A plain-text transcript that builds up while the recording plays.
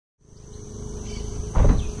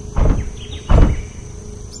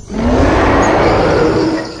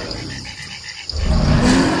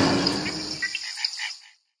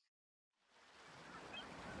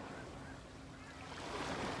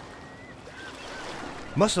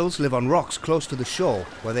Mussels live on rocks close to the shore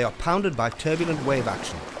where they are pounded by turbulent wave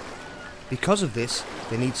action. Because of this,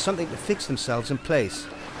 they need something to fix themselves in place.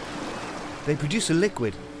 They produce a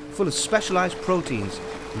liquid full of specialised proteins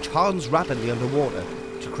which hardens rapidly underwater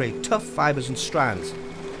to create tough fibres and strands,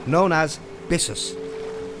 known as byssus.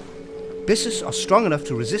 Byssus are strong enough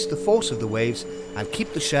to resist the force of the waves and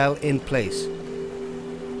keep the shell in place.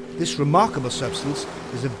 This remarkable substance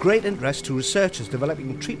is of great interest to researchers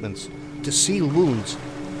developing treatments to seal wounds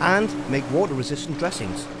and make water-resistant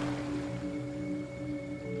dressings.